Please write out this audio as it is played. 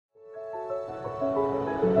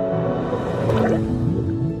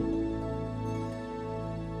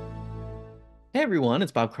Hey everyone,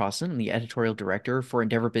 it's Bob Crossan. I'm the editorial director for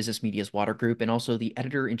Endeavor Business Media's Water Group and also the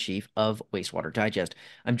editor-in-chief of Wastewater Digest.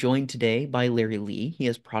 I'm joined today by Larry Lee. He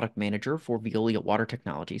is product manager for Veolia Water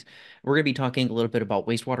Technologies. We're going to be talking a little bit about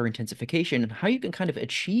wastewater intensification and how you can kind of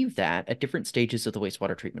achieve that at different stages of the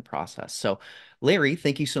wastewater treatment process. So, Larry,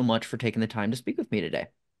 thank you so much for taking the time to speak with me today.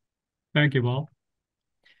 Thank you, Bob.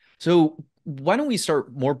 So, why don't we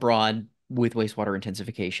start more broad with wastewater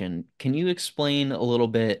intensification? Can you explain a little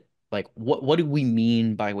bit like what do we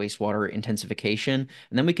mean by wastewater intensification?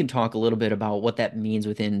 And then we can talk a little bit about what that means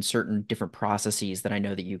within certain different processes that I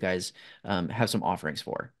know that you guys have some offerings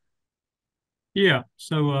for. Yeah,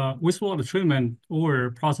 so wastewater treatment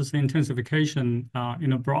or process intensification,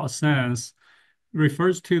 in a broad sense,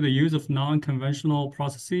 refers to the use of non-conventional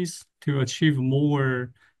processes to achieve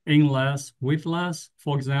more in less with less.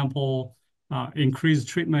 For example, increase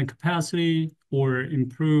treatment capacity or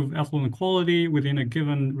improve effluent quality within a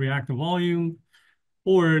given reactor volume,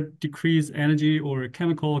 or decrease energy or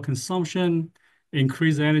chemical consumption,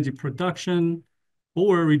 increase energy production,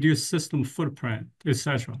 or reduce system footprint,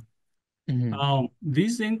 etc. Hmm.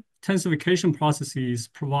 These intensification processes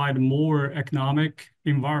provide more economic,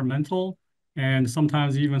 environmental, and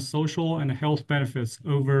sometimes even social and health benefits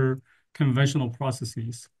over conventional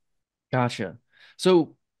processes. Gotcha.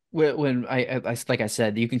 So when like I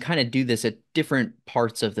said, you can kind of do this at different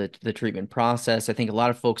parts of the treatment process. I think a lot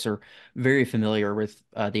of folks are very familiar with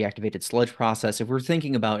the activated sludge process. If we're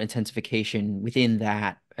thinking about intensification within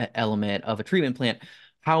that element of a treatment plant,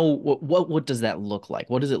 what does that look like?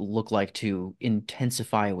 What does it look like to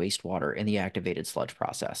intensify wastewater in the activated sludge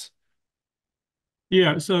process?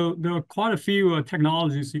 Yeah, so there are quite a few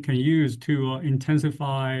technologies you can use to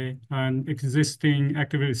intensify an existing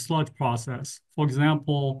activated sludge process. For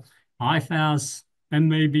example, IFAS,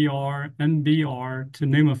 MABR, NBR, to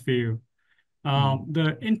name a few. Mhm.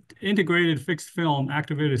 The integrated fixed film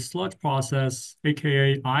activated sludge process,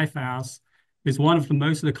 aka IFAS, is one of the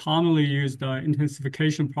most commonly used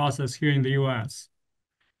intensification process here in the US.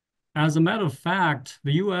 As a matter of fact,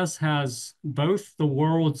 the US has both the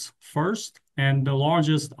world's first and the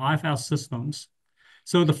largest IFAS systems.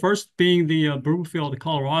 So the first being the Broomfield,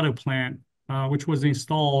 Colorado plant, which was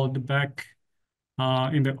installed back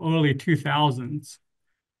in the early 2000s.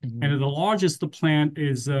 Mhm. And the largest plant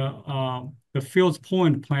is the Fields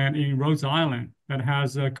Point plant in Rhode Island that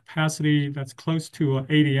has a capacity that's close to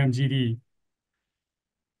 80 MGD.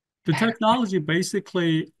 The technology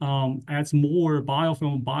basically adds more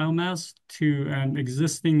biofilm biomass to an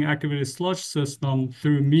existing activated sludge system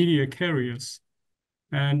through media carriers.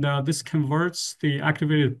 And this converts the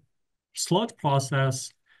activated sludge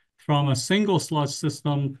process from a single sludge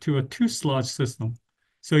system to a two sludge system.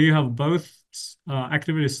 So you have both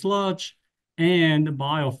activated sludge and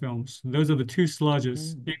biofilms. Those are the two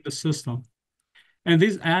sludges Mhm. in the system. And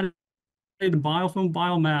these added biofilm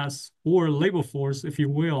biomass or labor force, if you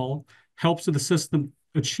will, helps the system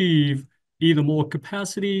achieve either more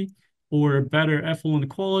capacity or better effluent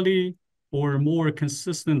quality or more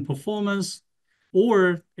consistent performance,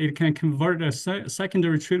 or it can convert a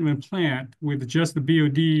secondary treatment plant with just the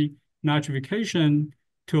BOD nitrification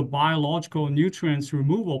to a biological nutrients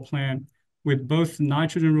removal plant with both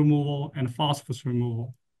nitrogen removal and phosphorus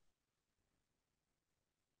removal.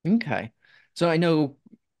 Okay. So I know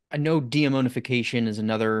deammonification is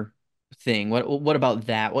another thing. What about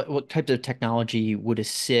that? What types of technology would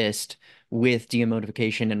assist with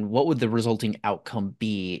deammonification and what would the resulting outcome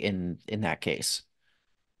be in that case?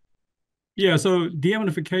 Yeah, so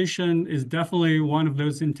deaminification is definitely one of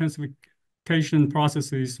those intensification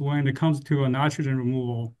processes when it comes to a nitrogen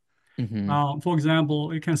removal. Hmm. For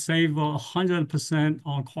example, it can save 100%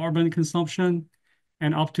 on carbon consumption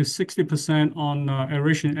and up to 60% on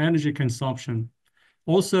aeration energy consumption.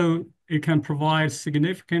 Also, it can provide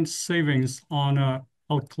significant savings on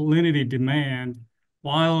alkalinity demand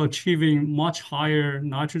while achieving much higher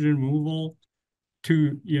nitrogen removal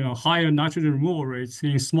to higher nitrogen removal rates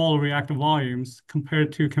in smaller reactor volumes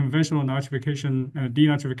compared to conventional nitrification and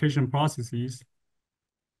denitrification processes.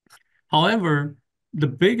 However, the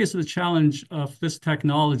biggest challenge of this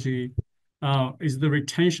technology is the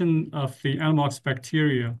retention of the Anammox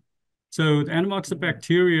bacteria. So the Anammox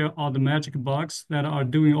bacteria are the magic bugs that are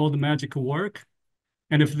doing all the magic work.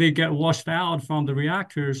 And if they get washed out from the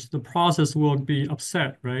reactors, the process will be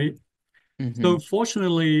upset, right? So Hmm.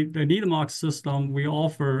 fortunately, the Needlemark system we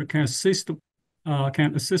offer can assist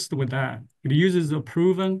with that. It uses a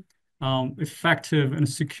proven, effective, and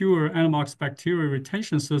secure Anammox bacteria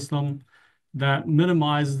retention system that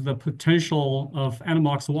minimizes the potential of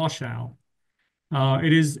Anammox washout.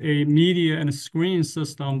 It is a media and a screening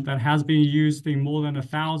system that has been used in more than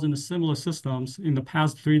 1,000 similar systems in the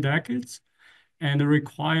past 3 decades, and it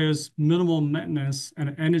requires minimal maintenance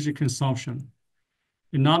and energy consumption.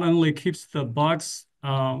 It not only keeps the bugs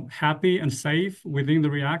happy and safe within the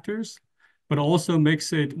reactors, but also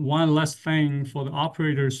makes it one less thing for the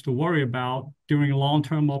operators to worry about during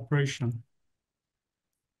long-term operation.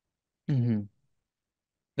 Hmm.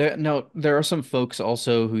 There are some folks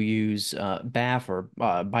also who use BAF or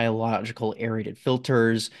biological aerated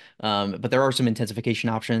filters, but there are some intensification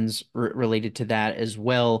options related to that as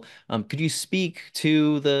well. Could you speak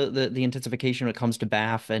to the intensification when it comes to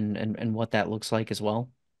BAF and what that looks like as well?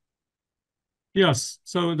 Yes,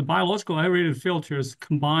 so the biological aerated filters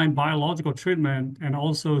combine biological treatment and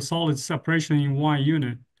also solid separation in one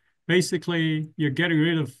unit. Basically, you're getting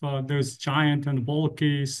rid of those giant and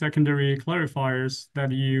bulky secondary clarifiers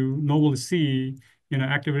that you normally see in an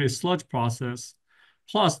activated sludge process.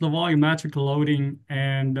 Plus, the volumetric loading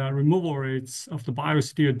and removal rates of the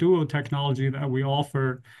BioSteel Duo technology that we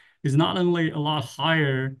offer is not only a lot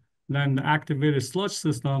higher than the activated sludge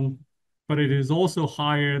system, but it is also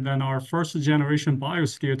higher than our first generation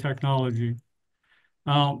BioSteel technology.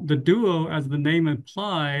 The Duo, as the name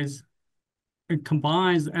implies, it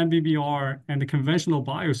combines MBBR and the conventional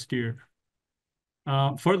BioSteel,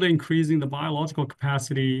 further increasing the biological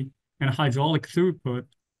capacity and hydraulic throughput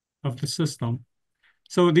of the system.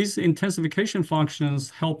 So these intensification functions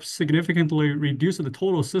help significantly reduce the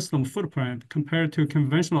total system footprint compared to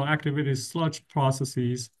conventional activated sludge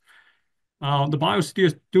processes. The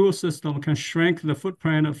BioSteel dual system can shrink the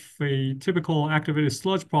footprint of a typical activated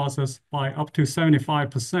sludge process by up to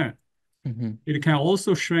 75%. Hmm. It can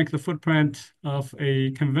also shrink the footprint of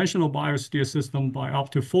a conventional BioSteel system by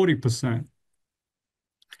up to 40%.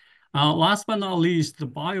 Last but not least, the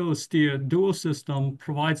BioSteel dual system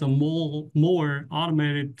provides a more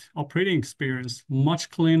automated operating experience,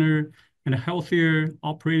 much cleaner and healthier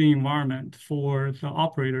operating environment for the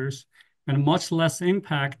operators, and much less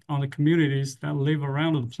impact on the communities that live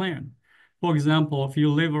around the plant. For example, if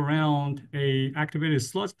you live around a activated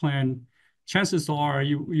sludge plant, chances are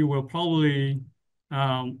you will probably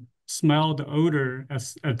smell the odor at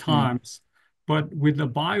Mm. times. But with the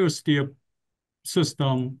BioSteel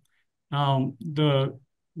system, the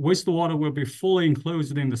wastewater will be fully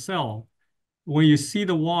enclosed in the cell. When you see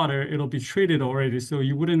the water, it'll be treated already, so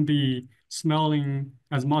you wouldn't be smelling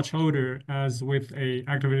as much odor as with a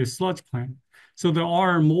activated sludge plant. So there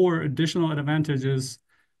are more additional advantages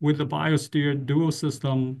with the BioSteel dual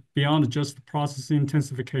system beyond just the process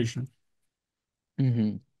intensification.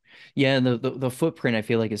 Hmm. Yeah, the footprint I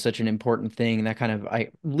feel like is such an important thing that kind of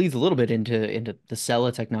I leads a little bit into the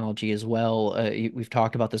Cella technology as well. We've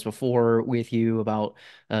talked about this before with you about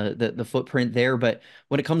the footprint there, but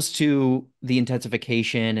when it comes to the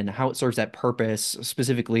intensification and how it serves that purpose,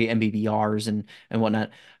 specifically MBBRs and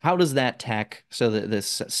whatnot, how does that tech, so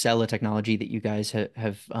this Cella technology that you guys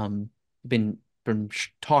have been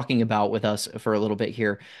talking about with us for a little bit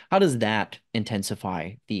here, how does that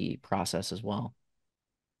intensify the process as well?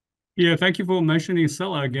 Yeah, thank you for mentioning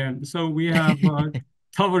Scylla again. So we have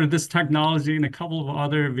covered this technology in a couple of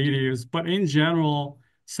other videos, but in general,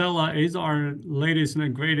 Scylla is our latest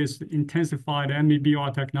and greatest intensified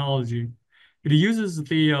MEBR technology. It uses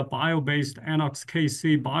the bio-based Anox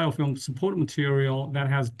KC biofilm support material that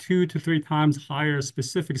has 2 to 3 times higher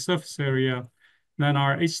specific surface area than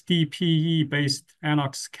our HDPE-based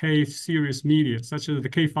Anox K series media, such as the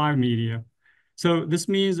K5 media. So this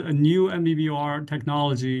means a new MEBR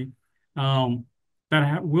technology um,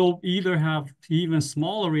 that will either have even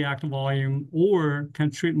smaller reactor volume or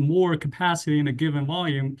can treat more capacity in a given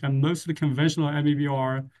volume than most of the conventional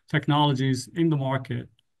MEBR technologies in the market.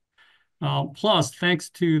 Plus, thanks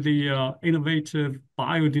to the innovative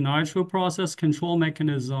biodenitro process control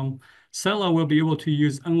mechanism, Cella will be able to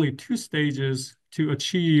use only 2 stages to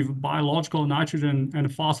achieve biological nitrogen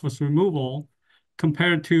and phosphorus removal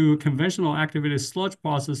compared to conventional activated sludge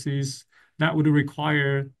processes that would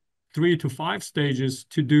require 3 to 5 stages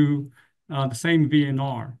to do the same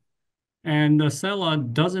VNR. And the Cella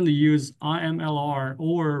doesn't use IMLR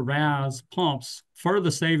or RAS pumps,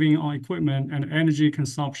 further saving on equipment and energy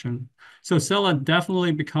consumption. So Cella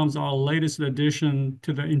definitely becomes our latest addition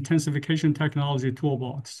to the intensification technology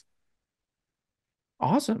toolbox.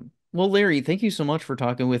 Awesome. Well, Larry, thank you so much for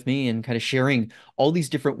talking with me and kind of sharing all these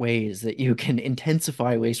different ways that you can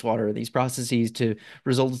intensify wastewater, these processes to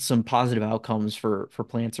result in some positive outcomes for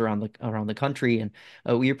plants around the country. And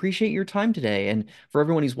we appreciate your time today. And for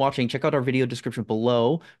everyone who's watching, check out our video description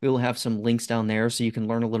below. We will have some links down there so you can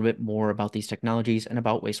learn a little bit more about these technologies and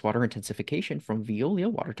about wastewater intensification from Veolia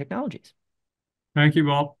Water Technologies. Thank you,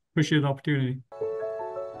 Bob. Appreciate the opportunity.